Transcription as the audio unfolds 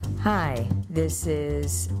Hi, this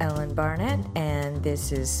is Ellen Barnett, and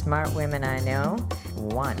this is Smart Women I Know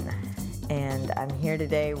 1. And I'm here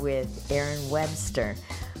today with Erin Webster,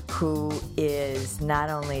 who is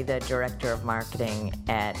not only the Director of Marketing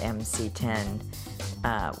at MC10,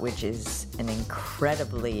 which is an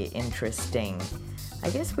incredibly interesting,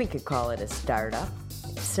 I guess we could call it a startup,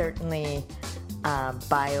 certainly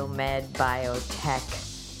biomed,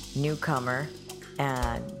 biotech newcomer,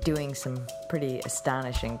 doing some pretty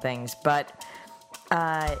astonishing things. But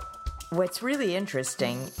what's really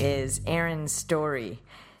interesting is Erin's story.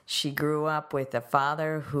 She grew up with a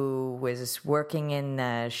father who was working in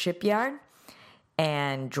the shipyard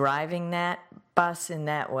and driving that bus in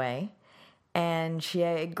that way. And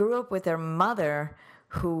she grew up with her mother,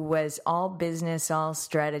 who was all business, all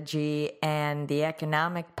strategy, and the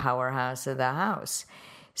economic powerhouse of the house.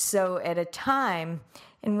 So at a time,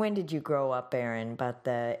 and when did you grow up, Erin? About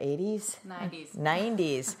the 80s? 90s.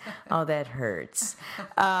 90s. Oh, that hurts.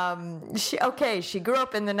 She grew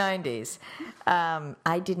up in the 90s.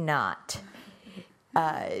 I did not.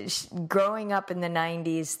 Growing up in the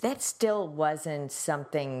 90s, that still wasn't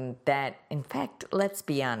something that, in fact, let's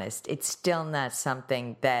be honest, it's still not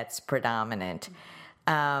something that's predominant.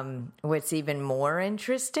 What's even more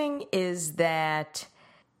interesting is that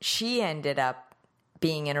she ended up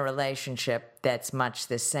being in a relationship that's much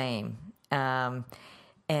the same. And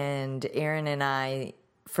Erin and I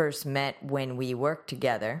first met when we worked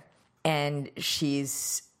together, and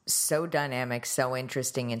she's so dynamic, so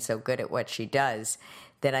interesting, and so good at what she does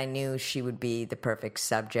that I knew she would be the perfect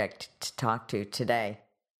subject to talk to today.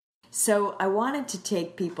 So I wanted to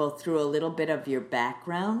take people through a little bit of your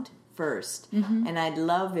background first, and I'd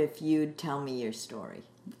love if you'd tell me your story.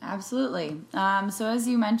 Absolutely. So as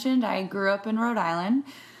you mentioned, I grew up in Rhode Island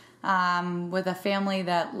with a family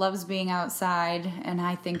that loves being outside and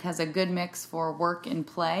I think has a good mix for work and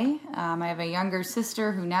play. I have a younger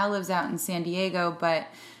sister who now lives out in San Diego, but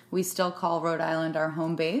we still call Rhode Island our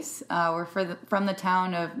home base. We're from the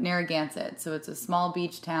town of Narragansett, so it's a small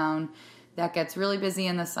beach town that gets really busy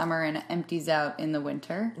in the summer and empties out in the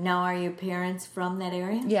winter. Now, are your parents from that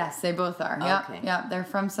area? Yes, they both are. Okay. Yep. They're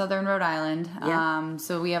from southern Rhode Island. Yep.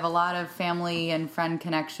 So we have a lot of family and friend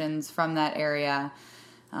connections from that area,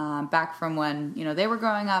 back from when they were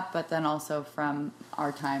growing up, but then also from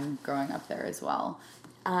our time growing up there as well.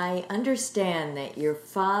 I understand that your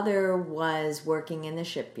father was working in the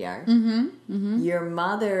shipyard. Your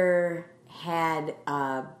mother had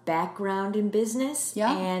a background in business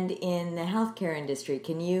and in the healthcare industry.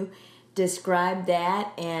 Can you describe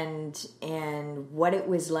that and what it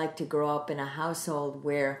was like to grow up in a household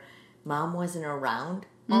where mom wasn't around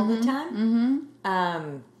all the time?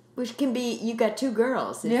 Which can be, you got two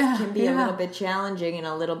girls. It can be a little bit challenging and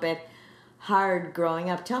a little bit hard growing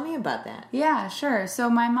up. Tell me about that. Yeah, sure. So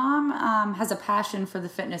my mom has a passion for the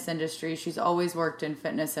fitness industry. She's always worked in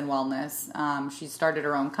fitness and wellness. She started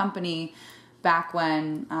her own company back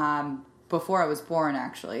when, before I was born,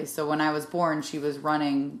 actually. So when I was born, she was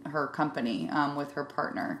running her company with her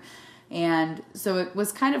partner. And so it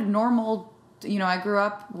was kind of normal. I grew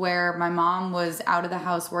up where my mom was out of the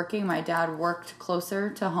house working. My dad worked closer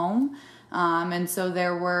to home. And so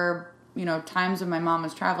there were times when my mom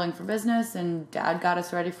was traveling for business and dad got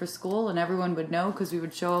us ready for school, and everyone would know because we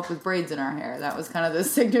would show up with braids in our hair. That was kind of the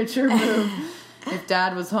signature move. If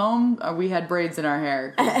dad was home, we had braids in our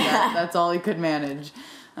hair. That's all he could manage.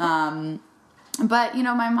 But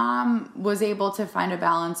my mom was able to find a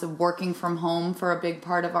balance of working from home for a big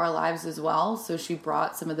part of our lives as well. So she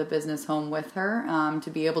brought some of the business home with her to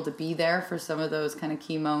be able to be there for some of those kind of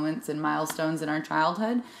key moments and milestones in our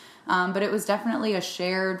childhood. But it was definitely a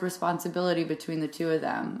shared responsibility between the two of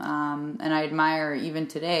them. And I admire even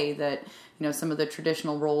today that, some of the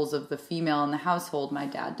traditional roles of the female in the household my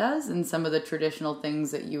dad does, and some of the traditional things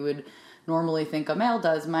that you would normally think a male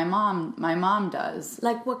does, my mom does.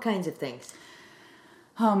 Like what kinds of things?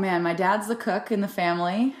 Oh man, my dad's the cook in the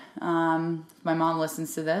family. My mom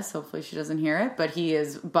listens to this. Hopefully she doesn't hear it, but he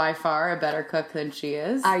is by far a better cook than she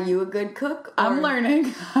is. Are you a good cook? I'm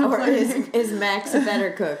learning. Is Max a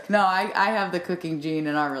better cook? No, I have the cooking gene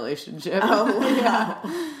in our relationship. Oh,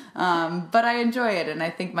 yeah. But I enjoy it, and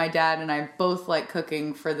I think my dad and I both like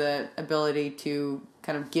cooking for the ability to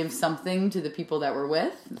kind of give something to the people that we're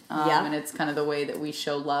with. And it's kind of the way that we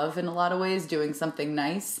show love in a lot of ways, doing something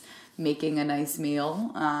nice. Making a nice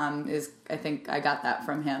meal I think I got that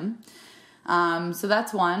from him. So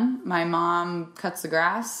that's one. My mom cuts the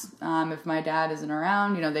grass if my dad isn't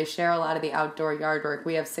around. They share a lot of the outdoor yard work.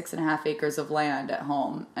 We have 6.5 acres of land at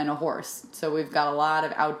home and a horse. So we've got a lot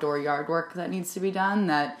of outdoor yard work that needs to be done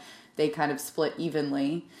that they kind of split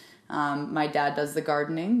evenly. My dad does the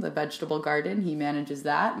gardening, the vegetable garden. He manages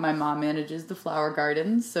that. My mom manages the flower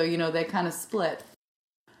gardens. So, they kind of split.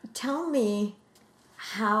 Tell me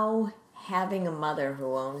how having a mother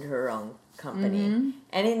who owned her own company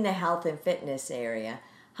and in the health and fitness area,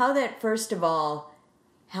 how that first of all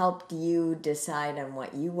helped you decide on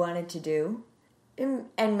what you wanted to do.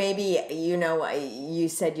 And maybe, you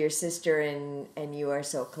said your sister and you are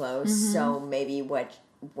so close, so maybe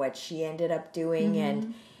what she ended up doing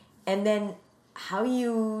and then how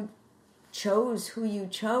you chose who you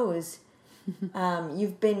chose.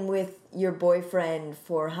 You've been with your boyfriend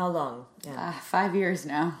for how long? 5 years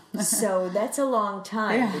now. So that's a long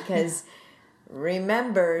time because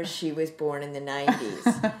remember she was born in the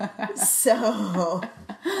 90s. So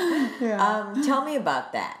tell me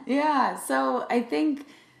about that. Yeah, so I think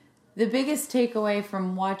the biggest takeaway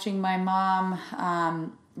from watching my mom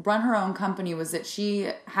run her own company was that she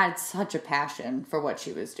had such a passion for what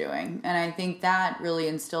she was doing. And I think that really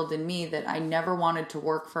instilled in me that I never wanted to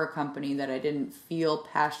work for a company that I didn't feel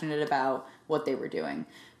passionate about what they were doing,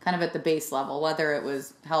 kind of at the base level, whether it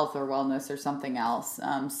was health or wellness or something else.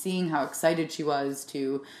 Seeing how excited she was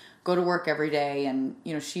to go to work every day. And,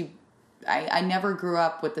 I never grew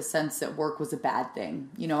up with the sense that work was a bad thing.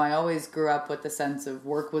 I always grew up with the sense of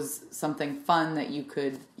work was something fun that you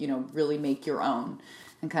could, really make your own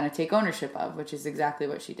and kind of take ownership of, which is exactly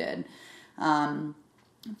what she did.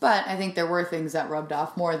 But I think there were things that rubbed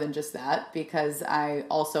off more than just that, because I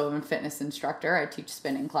also am a fitness instructor. I teach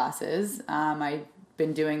spinning classes. I've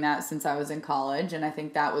been doing that since I was in college, and I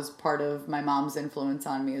think that was part of my mom's influence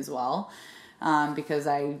on me as well, because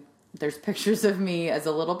there's pictures of me as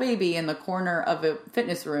a little baby in the corner of a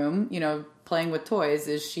fitness room, playing with toys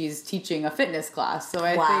as she's teaching a fitness class. So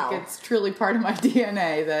I think it's truly part of my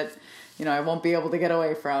DNA that I won't be able to get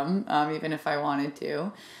away from, even if I wanted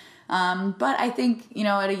to. But I think,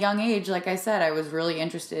 at a young age, like I said, I was really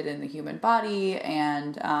interested in the human body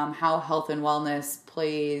and how health and wellness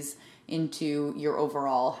plays into your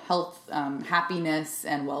overall health, happiness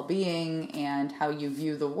and well-being, and how you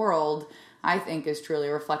view the world, I think is truly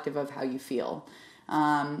reflective of how you feel.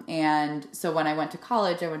 And so when I went to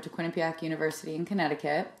college, I went to Quinnipiac University in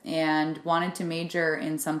Connecticut and wanted to major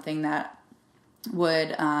in something that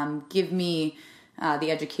would give me the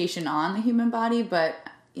education on the human body. But,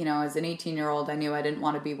 as an 18-year-old, I knew I didn't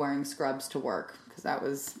want to be wearing scrubs to work because that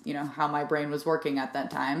was, how my brain was working at that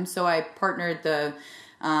time. So I partnered the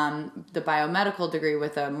biomedical degree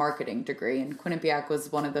with a marketing degree. And Quinnipiac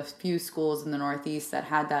was one of the few schools in the Northeast that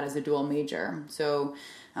had that as a dual major. So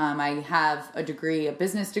I have a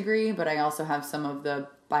business degree, but I also have some of the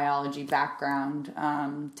biology background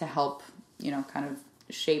to help, kind of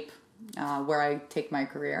shape where I take my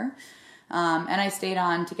career. And I stayed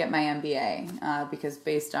on to get my MBA because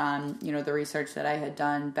based on, the research that I had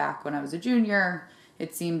done back when I was a junior,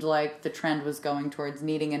 it seemed like the trend was going towards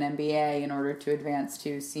needing an MBA in order to advance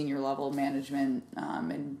to senior level management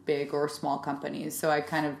in big or small companies. So I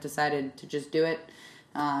kind of decided to just do it,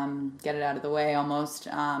 get it out of the way almost.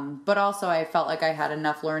 But also I felt like I had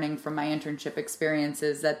enough learning from my internship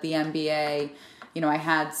experiences that the MBA, I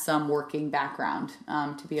had some working background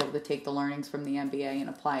to be able to take the learnings from the MBA and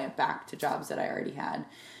apply it back to jobs that I already had.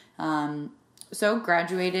 So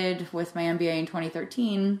graduated with my MBA in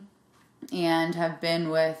 2013 and have been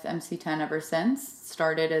with MC10 ever since.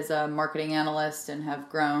 Started as a marketing analyst and have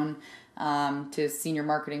grown to senior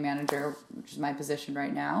marketing manager, which is my position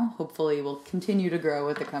right now. Hopefully will continue to grow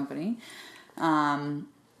with the company. And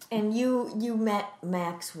you met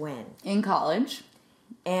Max when? In college.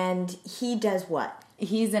 And he does what?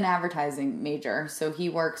 He's an advertising major, so he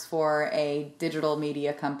works for a digital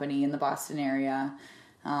media company in the Boston area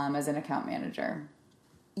as an account manager.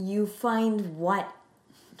 You find what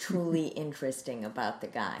truly interesting about the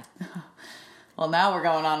guy? Well, now we're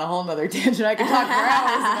going on a whole nother tangent. I could talk for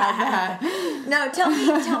hours about that. No,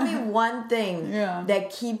 tell me one thing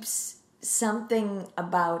that keeps something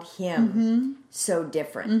about him so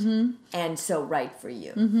different and so right for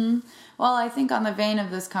you. Well, I think on the vein of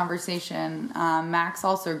this conversation, Max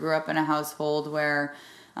also grew up in a household where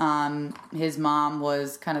his mom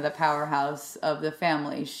was kind of the powerhouse of the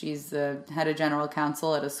family. She's the head of general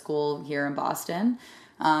counsel at a school here in Boston.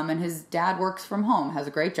 And his dad works from home, has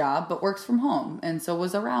a great job, but works from home. And so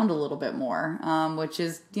was around a little bit more, which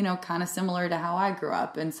is, kind of similar to how I grew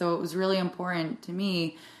up. And so it was really important to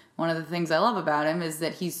me. One of the things I love about him is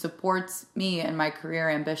that he supports me and my career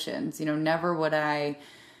ambitions. Never would I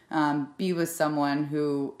be with someone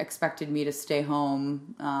who expected me to stay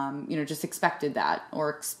home, just expected that,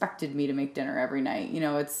 or expected me to make dinner every night.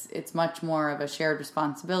 It's much more of a shared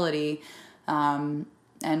responsibility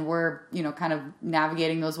And we're, kind of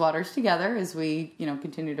navigating those waters together as we,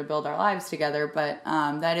 continue to build our lives together. But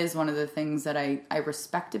that is one of the things that I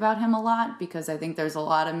respect about him a lot, because I think there's a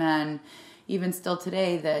lot of men, even still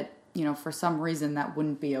today, that, for some reason that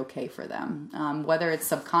wouldn't be okay for them. Whether it's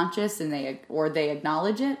subconscious and they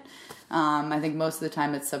acknowledge it. I think most of the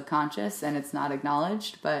time it's subconscious and it's not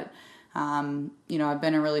acknowledged. But, I've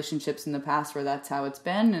been in relationships in the past where that's how it's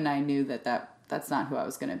been. And I knew that's not who I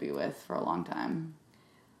was going to be with for a long time.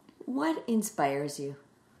 What inspires you?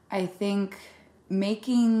 I think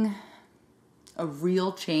making a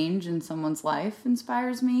real change in someone's life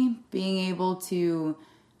inspires me. Being able to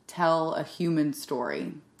tell a human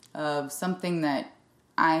story of something that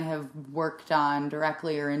I have worked on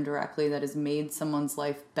directly or indirectly that has made someone's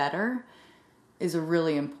life better is a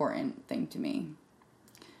really important thing to me.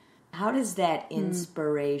 How does that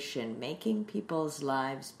inspiration, making people's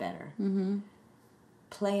lives better,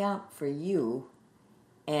 play out for you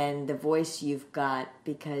and the voice you've got?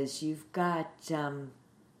 Because you've got time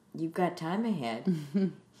ahead,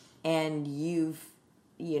 and you've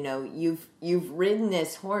ridden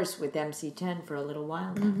this horse with MC10 for a little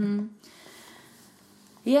while now.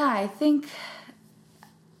 Yeah, I think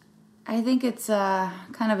it's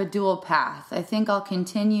kind of a dual path. I think I'll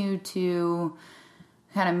continue to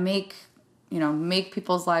kind of make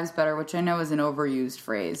people's lives better, which I know is an overused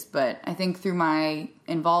phrase, but I think through my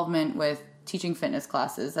involvement with teaching fitness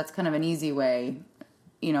classes, that's kind of an easy way,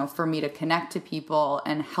 for me to connect to people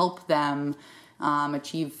and help them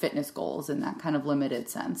achieve fitness goals in that kind of limited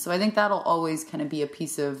sense. So I think that'll always kind of be a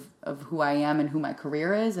piece of who I am and who my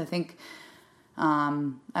career is. I think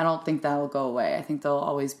I don't think that'll go away. I think there'll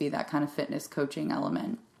always be that kind of fitness coaching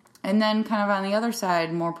element. And then kind of on the other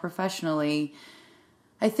side, more professionally,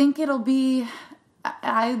 I think it'll be,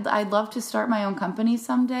 I'd love to start my own company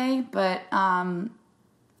someday, but,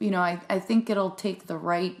 I think it'll take the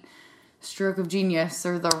right stroke of genius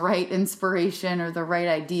or the right inspiration or the right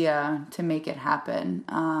idea to make it happen.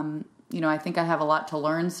 I think I have a lot to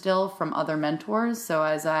learn still from other mentors. So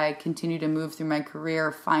as I continue to move through my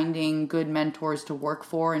career, finding good mentors to work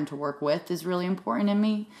for and to work with is really important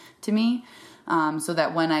to me. So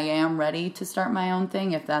that when I am ready to start my own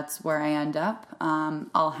thing, if that's where I end up,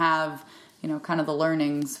 I'll have, kind of the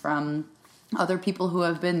learnings from other people who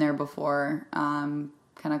have been there before, kind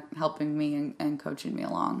of helping me and coaching me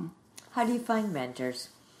along. How do you find mentors?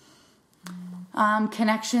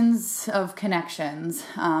 Connections of connections.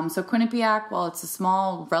 So Quinnipiac, while it's a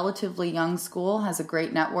small, relatively young school, has a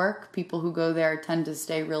great network. People who go there tend to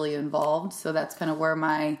stay really involved. So that's kind of where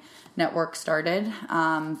my network started.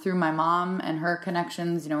 Through my mom and her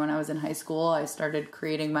connections, when I was in high school, I started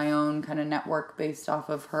creating my own kind of network based off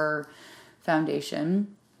of her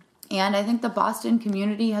foundation. And I think the Boston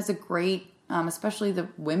community has a great, especially the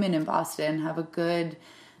women in Boston, have a good,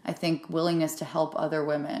 I think, willingness to help other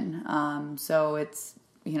women. So it's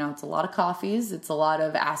a lot of coffees. It's a lot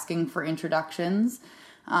of asking for introductions,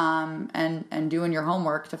 and doing your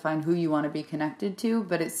homework to find who you want to be connected to.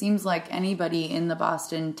 But it seems like anybody in the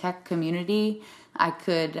Boston tech community, I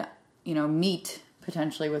could, meet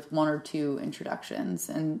potentially with one or two introductions.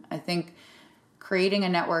 And I think creating a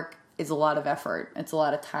network is a lot of effort. It's a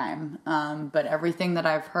lot of time. But everything that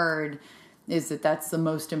I've heard is that that's the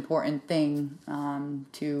most important thing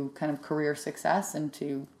to kind of career success and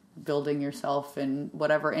to building yourself in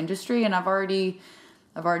whatever industry. And I've already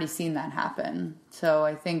seen that happen. So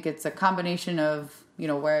I think it's a combination of,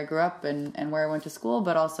 where I grew up and where I went to school,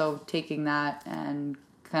 but also taking that and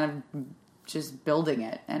kind of just building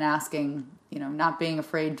it and asking, not being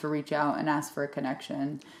afraid to reach out and ask for a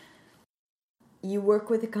connection. You work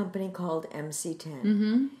with a company called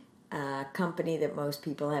MC10. A company that most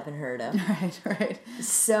people haven't heard of. Right.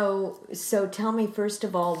 So tell me, first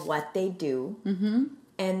of all, what they do.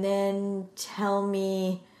 And then tell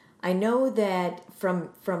me, I know that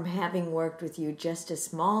from having worked with you just a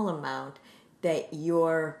small amount, that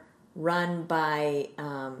you're run by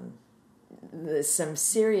some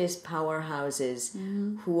serious powerhouses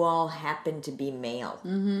who all happen to be male.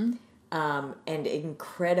 And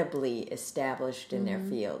incredibly established in their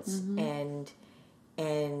fields.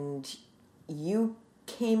 And you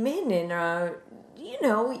came in and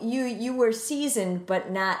you were seasoned,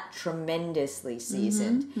 but not tremendously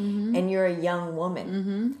seasoned. And you're a young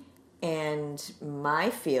woman. And my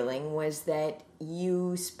feeling was that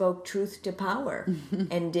you spoke truth to power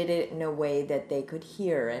and did it in a way that they could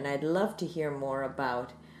hear. And I'd love to hear more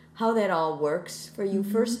about how that all works for you.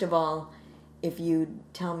 First of all, if you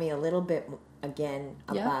tell me a little bit again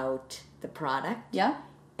about the product. Yeah.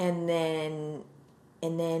 And then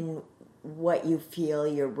what you feel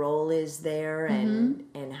your role is there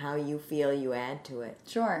and how you feel you add to it.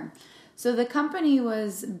 Sure. So the company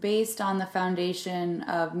was based on the foundation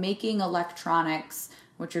of making electronics,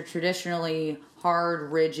 which are traditionally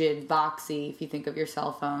hard, rigid, boxy, if you think of your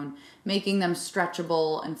cell phone, making them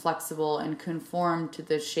stretchable and flexible and conform to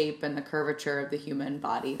the shape and the curvature of the human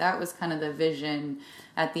body. That was kind of the vision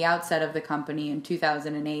at the outset of the company in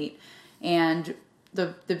 2008. And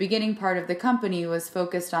the beginning part of the company was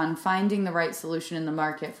focused on finding the right solution in the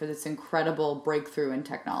market for this incredible breakthrough in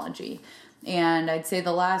technology. And I'd say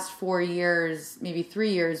the last 4 years, maybe 3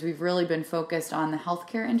 years, we've really been focused on the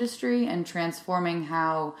healthcare industry and transforming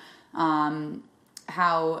how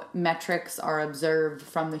metrics are observed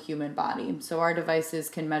from the human body. So our devices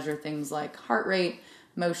can measure things like heart rate,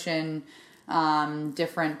 motion,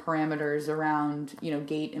 different parameters around,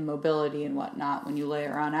 gait and mobility and whatnot when you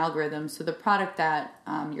layer on algorithms. So the product that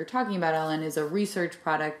you're talking about, Ellen, is a research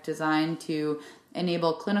product designed to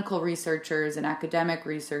enable clinical researchers and academic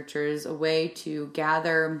researchers a way to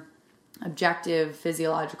gather objective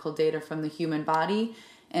physiological data from the human body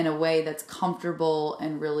in a way that's comfortable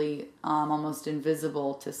and really almost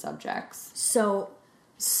invisible to subjects.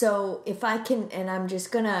 So if I can, and I'm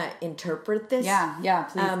just going to interpret this. Yeah,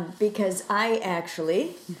 please. Because I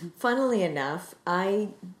actually, funnily enough, I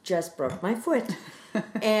just broke my foot.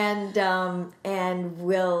 and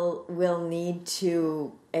will need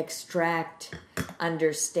to extract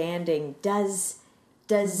understanding. Does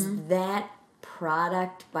that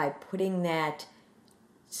product, by putting that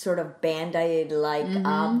sort of Band-Aid-like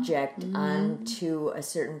object onto a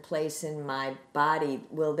certain place in my body,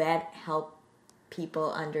 will that help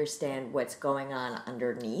people understand what's going on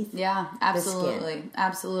underneath? Yeah, absolutely.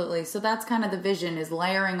 Absolutely. So that's kind of the vision, is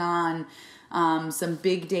layering on some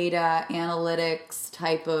big data analytics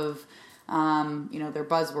type of, they're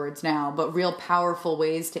buzzwords now, but real powerful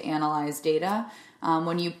ways to analyze data.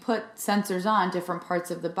 When you put sensors on different parts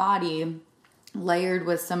of the body, layered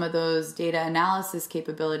with some of those data analysis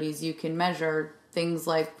capabilities, you can measure things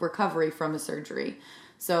like recovery from a surgery.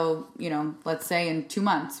 So, let's say in 2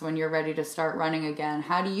 months when you're ready to start running again,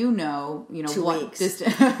 how do you know, 2 what weeks.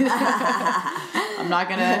 distance? I'm not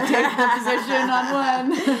going to take the position on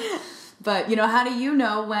when. But, how do you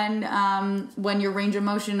know when your range of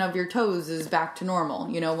motion of your toes is back to normal?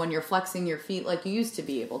 When you're flexing your feet like you used to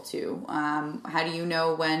be able to? How do you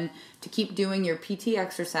know when to keep doing your PT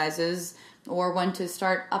exercises or when to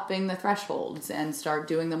start upping the thresholds and start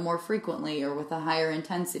doing them more frequently or with a higher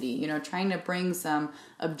intensity? Trying to bring some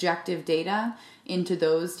objective data into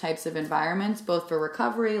those types of environments, both for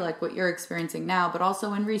recovery, like what you're experiencing now, but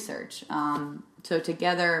also in research. So to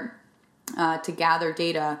gather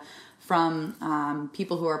data from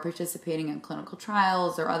people who are participating in clinical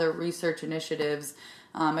trials or other research initiatives,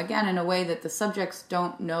 again, in a way that the subjects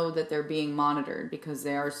don't know that they're being monitored because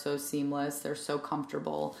they are so seamless, they're so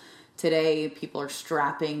comfortable. Today, people are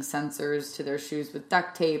strapping sensors to their shoes with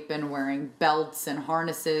duct tape and wearing belts and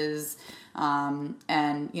harnesses. And,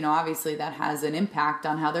 obviously that has an impact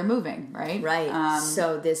on how they're moving, right? Right.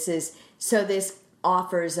 So this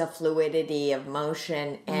offers a fluidity of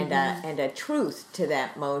motion and a truth to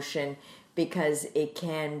that motion, because it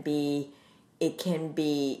can be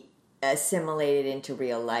assimilated into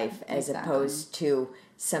real life as opposed to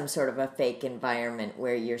some sort of a fake environment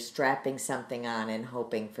where you're strapping something on and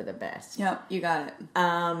hoping for the best. Yep, you got it.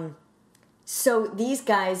 So these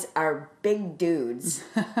guys are big dudes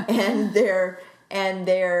and they're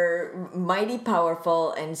mighty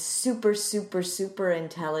powerful and super, super, super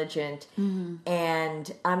intelligent.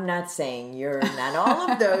 And I'm not saying you're not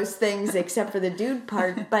all of those things except for the dude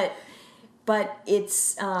part, but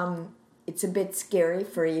it's a bit scary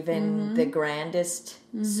for even the grandest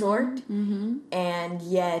sort. And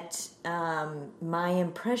yet my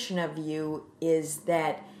impression of you is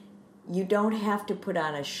that you don't have to put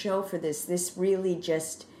on a show for this. This really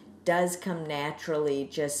just does come naturally,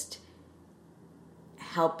 just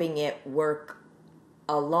helping it work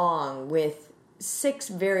along with 6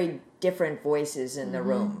 very different voices in the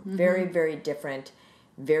room. Very, very different,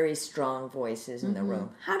 very strong voices in the room.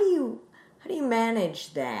 How do you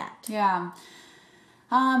manage that? Yeah.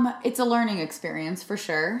 It's a learning experience for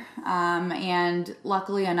sure. And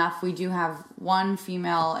luckily enough, we do have one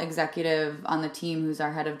female executive on the team who's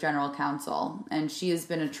our head of general counsel. And she has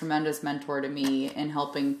been a tremendous mentor to me in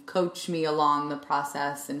helping coach me along the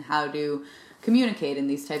process and how to communicate in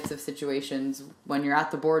these types of situations when you're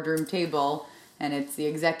at the boardroom table and it's the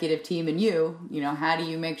executive team and how do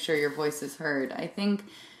you make sure your voice is heard? I think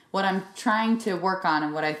what I'm trying to work on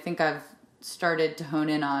and what I think I've started to hone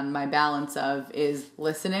in on my balance of is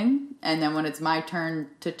listening, and then when it's my turn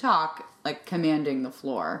to talk, like commanding the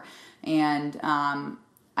floor. And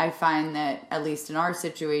I find that, at least in our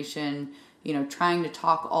situation, trying to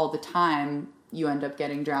talk all the time, you end up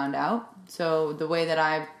getting drowned out. So the way that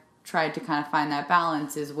I've tried to kind of find that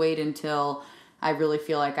balance is wait until I really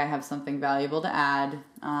feel like I have something valuable to add,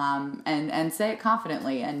 and say it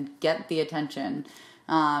confidently and get the attention.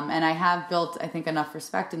 And I have built, I think, enough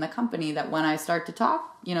respect in the company that when I start to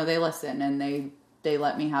talk, they listen and they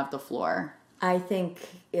let me have the floor. I think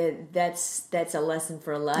that's a lesson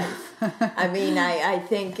for life. I mean, I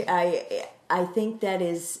think that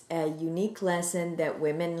is a unique lesson that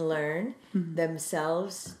women learn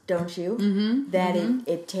themselves, don't you? That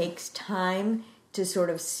it takes time to sort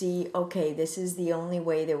of see, okay, this is the only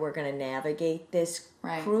way that we're going to navigate this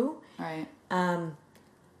crew. Right.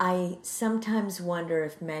 I sometimes wonder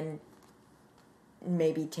if men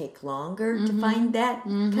maybe take longer to find that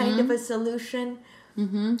kind of a solution.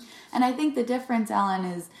 And I think the difference, Ellen,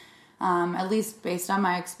 is, at least based on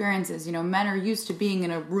my experiences, men are used to being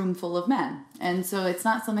in a room full of men. And so it's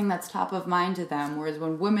not something that's top of mind to them. Whereas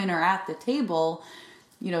when women are at the table,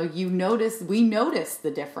 we notice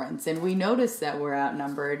the difference, and we notice that we're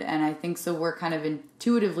outnumbered. And I think so we're kind of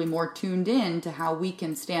intuitively more tuned in to how we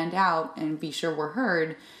can stand out and be sure we're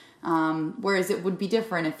heard. Whereas it would be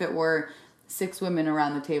different if it were 6 women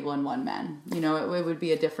around the table and 1 man. It would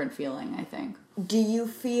be a different feeling, I think. Do you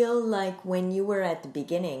feel like when you were at the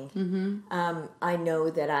beginning, I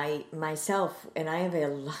know that I myself, and I have a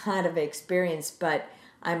lot of experience, but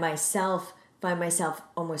I myself find myself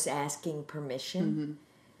almost asking permission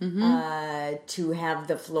to have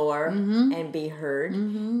the floor and be heard,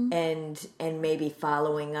 and maybe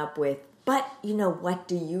following up with, but what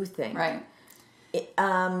do you think? Right.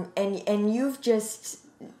 And you've just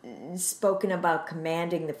spoken about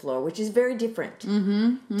commanding the floor, which is very different.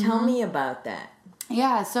 Tell me about that.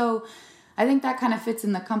 Yeah, so I think that kind of fits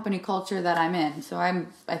in the company culture that I'm in. So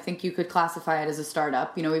I think you could classify it as a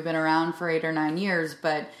startup. We've been around for 8 or 9 years,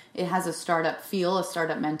 but it has a startup feel, a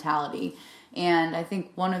startup mentality. And I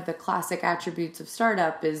think one of the classic attributes of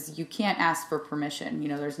startup is you can't ask for permission.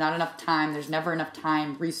 There's not enough time. There's never enough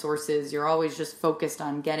time, resources. You're always just focused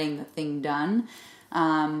on getting the thing done.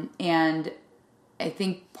 And I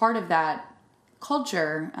think part of that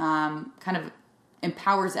culture kind of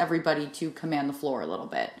empowers everybody to command the floor a little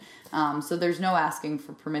bit. So there's no asking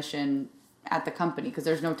for permission at the company because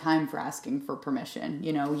there's no time for asking for permission.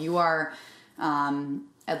 You are,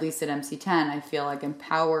 at least at MC10, I feel like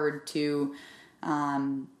empowered to,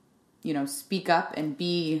 speak up and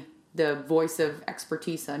be the voice of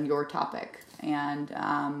expertise on your topic. And,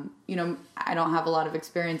 I don't have a lot of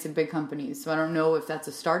experience in big companies, so I don't know if that's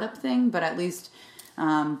a startup thing, but at least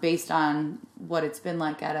based on what it's been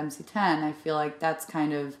like at MC10, I feel like that's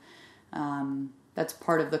kind of, that's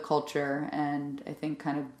part of the culture, and I think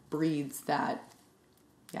kind of breeds that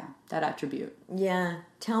attribute. Yeah.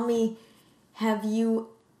 Tell me, have you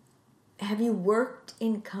worked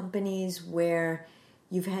in companies where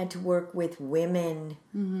you've had to work with women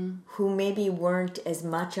who maybe weren't as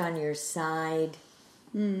much on your side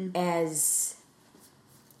as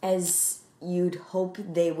you'd hope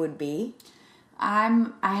they would be? I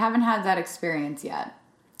haven't had that experience yet.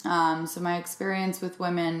 So my experience with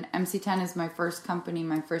women, MC10 is my first company,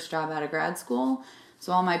 my first job out of grad school.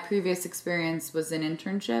 So all my previous experience was in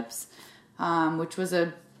internships, which was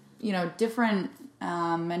a, different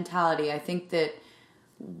mentality. I think that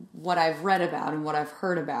what I've read about and what I've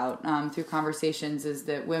heard about through conversations is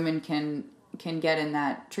that women can get in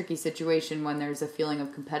that tricky situation when there's a feeling of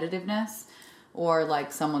competitiveness or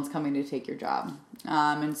like someone's coming to take your job.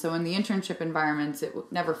 And so in the internship environments, it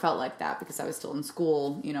never felt like that because I was still in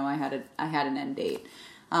school. I had an end date.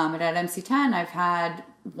 And at MC10, I've had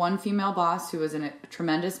one female boss who was a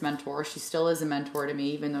tremendous mentor. She still is a mentor to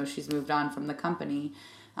me, even though she's moved on from the company.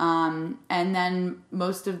 And then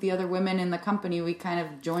most of the other women in the company, we kind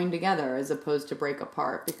of join together as opposed to break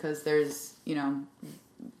apart because there's,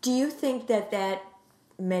 Do you think that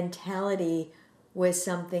mentality was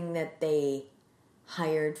something that they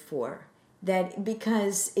hired for? That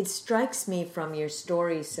because it strikes me from your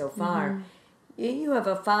story so far, you have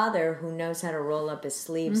a father who knows how to roll up his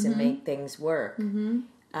sleeves and make things work.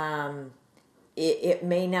 It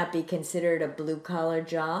may not be considered a blue-collar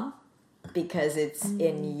job because it's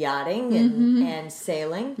in yachting and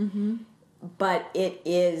sailing, but it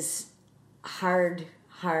is hard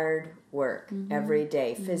work every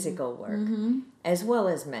day, physical work, as well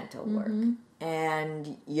as mental work.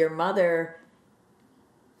 And your mother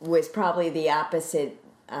was probably the opposite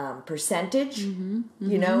percentage. You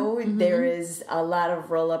know, there is a lot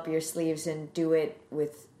of roll up your sleeves and do it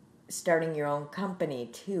with starting your own company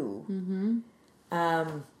too.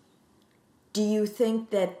 Do you think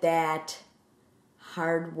that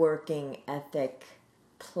hardworking ethic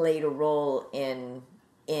played a role in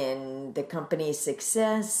the company's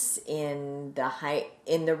success, in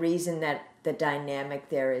the reason that the dynamic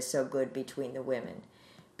there is so good between the women?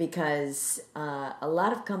 Because a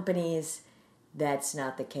lot of companies, that's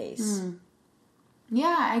not the case.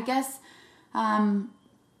 Yeah, I guess.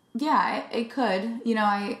 It could. You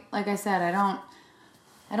know, like I said, I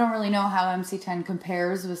don't really know how MC10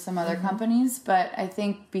 compares with some other companies, but I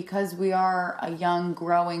think because we are a young,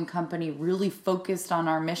 growing company, really focused on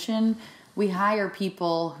our mission, we hire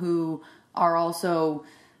people who are also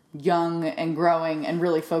young and growing and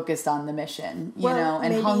really focused on the mission, you know,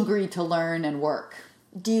 and hungry to learn and work.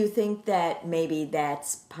 Do you think that maybe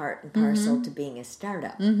that's part and parcel to being a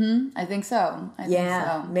startup? I think so.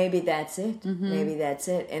 Maybe that's it. Maybe that's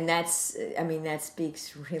it. And that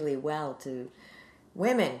speaks really well to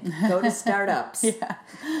women. Go to startups.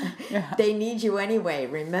 They need you anyway.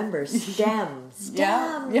 Remember, STEM.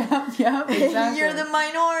 Yeah, exactly. You're the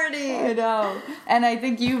minority. I know. And I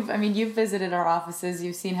think you've visited our offices.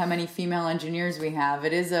 You've seen how many female engineers we have.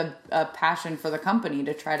 It is a passion for the company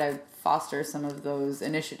to try to foster some of those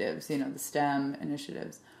initiatives, you know, the STEM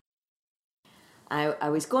initiatives. I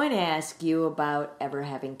was going to ask you about ever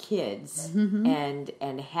having kids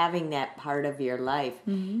and having that part of your life,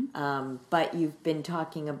 but you've been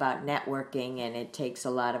talking about networking, and it takes a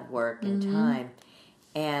lot of work and time,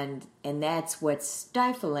 and that's what's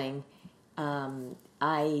stifling.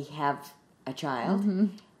 I have a child,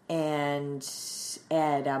 and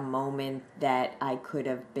at a moment that I could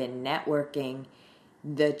have been networking,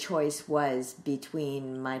 the choice was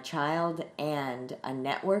between my child and a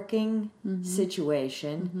networking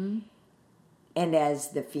situation. And as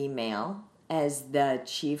the female, as the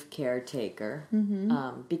chief caretaker,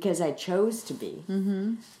 because I chose to be,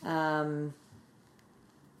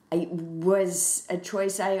 it was a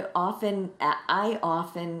choice. I often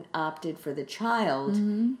opted for the child,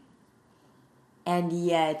 and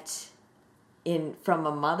yet, from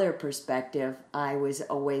a mother perspective, I was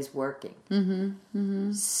always working.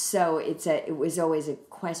 So it was always a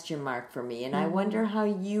question mark for me, and I wonder how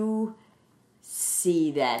you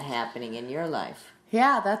see that happening in your life.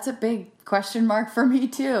 Yeah, that's a big question mark for me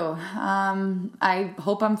too. I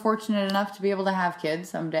hope I'm fortunate enough to be able to have kids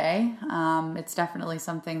someday. It's definitely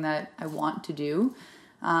something that I want to do.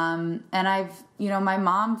 And my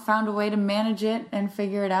mom found a way to manage it and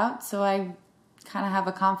figure it out, so I kind of have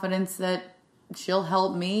a confidence that she'll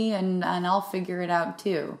help me and I'll figure it out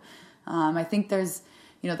too. I think there's,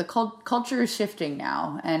 the culture is shifting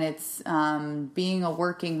now, and it's being a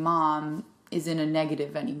working mom isn't a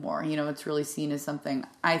negative anymore. It's really seen as something,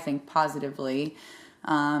 I think, positively.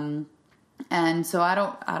 And so I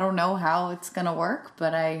don't know how it's going to work,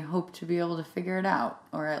 but I hope to be able to figure it out,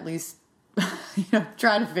 or at least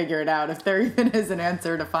try to figure it out if there even is an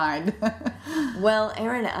answer to find. Well,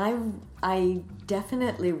 Erin, I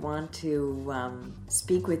definitely want to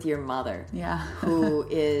speak with your mother, who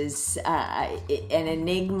is an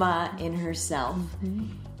enigma in herself.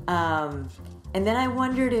 And then I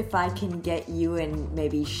wondered if I can get you, and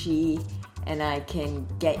maybe she and I can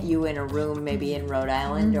get you in a room, maybe in Rhode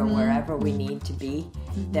Island or wherever we need to be,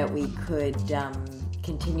 that we could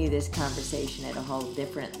continue this conversation at a whole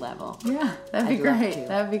different level. Yeah, that'd be great.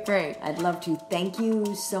 That'd be great. I'd love to. Thank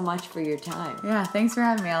you so much for your time. Yeah, thanks for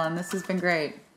having me, Ellen. This has been great.